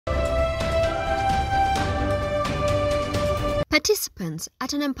Participants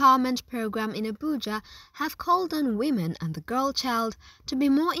at an empowerment program in Abuja have called on women and the girl child to be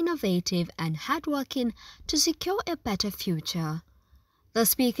more innovative and hardworking to secure a better future. The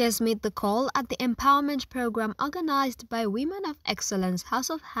speakers made the call at the empowerment program organized by Women of Excellence House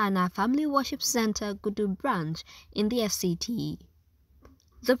of Hannah Family Worship Center Gudu branch in the FCT.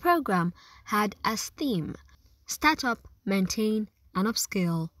 The program had as theme, Start Up, Maintain and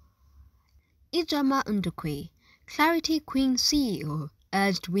Upskill. Ijoma Ndukwe, Clarity Queen CEO,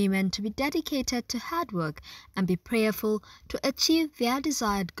 urged women to be dedicated to hard work and be prayerful to achieve their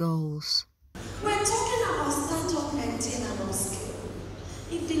desired goals. We're talking about start up, maintain and upskill.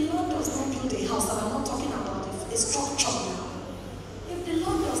 If the Lord does not build a house, and I'm not talking about a structure now, if the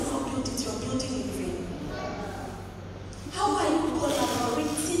Lord does not build it, you're building in vain. How are you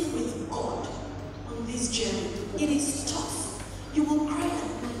collaborating with God on this journey? It is tough. You will cry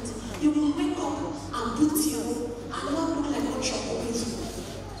at night. You will wake up and boot you and not look like what you're always doing.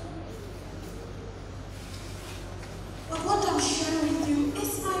 But what I'm sharing with you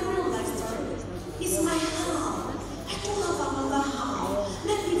is my real life story. It's my how. I don't have another how.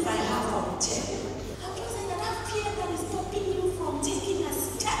 Maybe if I have, I'll tell you. I'm just saying that that fear that is stopping you from taking a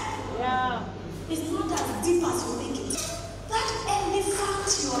step. Yeah. It's not as deep as you think it. That elephant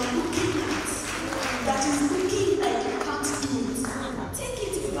you are looking at, that is looking like you can't do it, take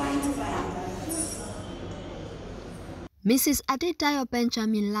it bite by bite. Mrs. Adedayo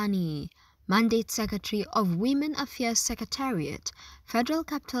Benjamin Lani, Mandate Secretary of Women Affairs Secretariat, Federal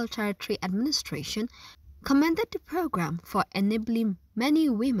Capital Territory Administration, commended the program for enabling many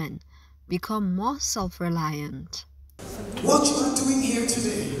women become more self-reliant. What you are doing here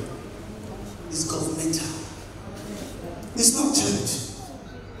today is governmental. It's not church.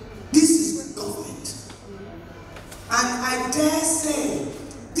 This is government. And I dare say,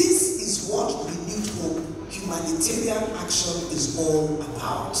 this is what renewed hope humanitarian action is all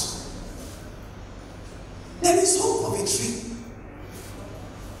about. There is hope of a tree,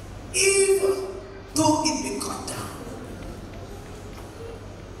 even though it be cut down.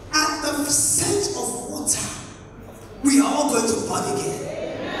 At the scent of water, we are all going to bud again.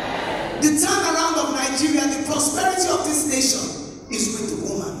 Amen. The turnaround of Nigeria, the prosperity of this nation is with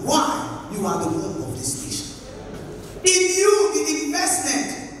the woman. Why? You are the womb of this nation. In you, the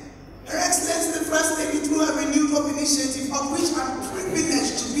investment. Her Excellency the First Lady, through a renewed hope initiative, of which I'm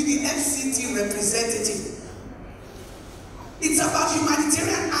privileged to be the FCT representative. It's about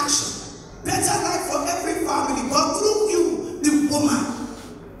humanitarian action, better life for every family, but through you, the woman.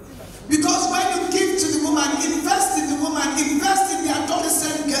 Because when you give to the woman, invest in the woman, invest in the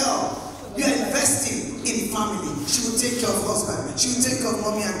adolescent girl, you're investing in family. She will take care of husband, she will take care of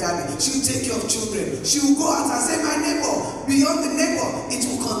mommy and daddy, she will take care of children. She will go out and say, my neighbor, beyond the neighbor, it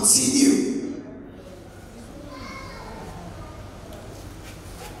will continue.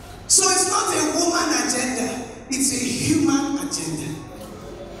 So it's not a woman agenda, it's a human agenda.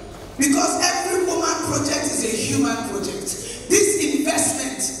 Because every woman project is a human project. This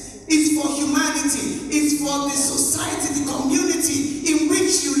investment is for humanity, it's for the society, the community in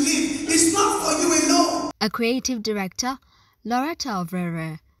which you live. It's not for you alone. A creative director, Loretta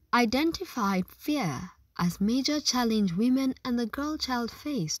Ovrere, identified fear as major challenge women and the girl child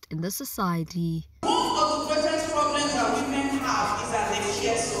faced in the society. One of the greatest problems that women have is that they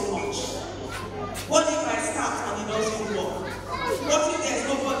fear so much. What if I start and it doesn't work? What if there's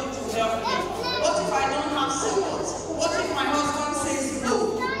nobody to help me? What if I don't have support? What if my husband says no?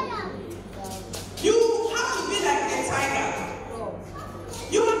 You have to be like a tiger.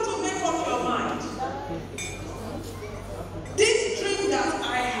 You have to make up your mind. This dream that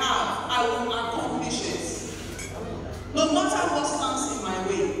I have, I will accomplish it. No matter what stands in my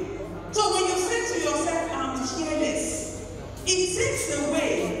way. So when you say to yourself, I'm fearless, it takes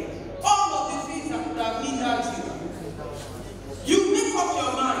away all of the things that would have hindered you. You make up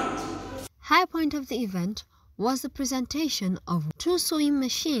your mind. High point of the event was the presentation of 2 sewing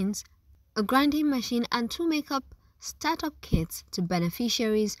machines, a grinding machine and 2 makeup startup kits to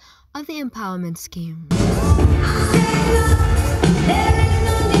beneficiaries of the empowerment scheme.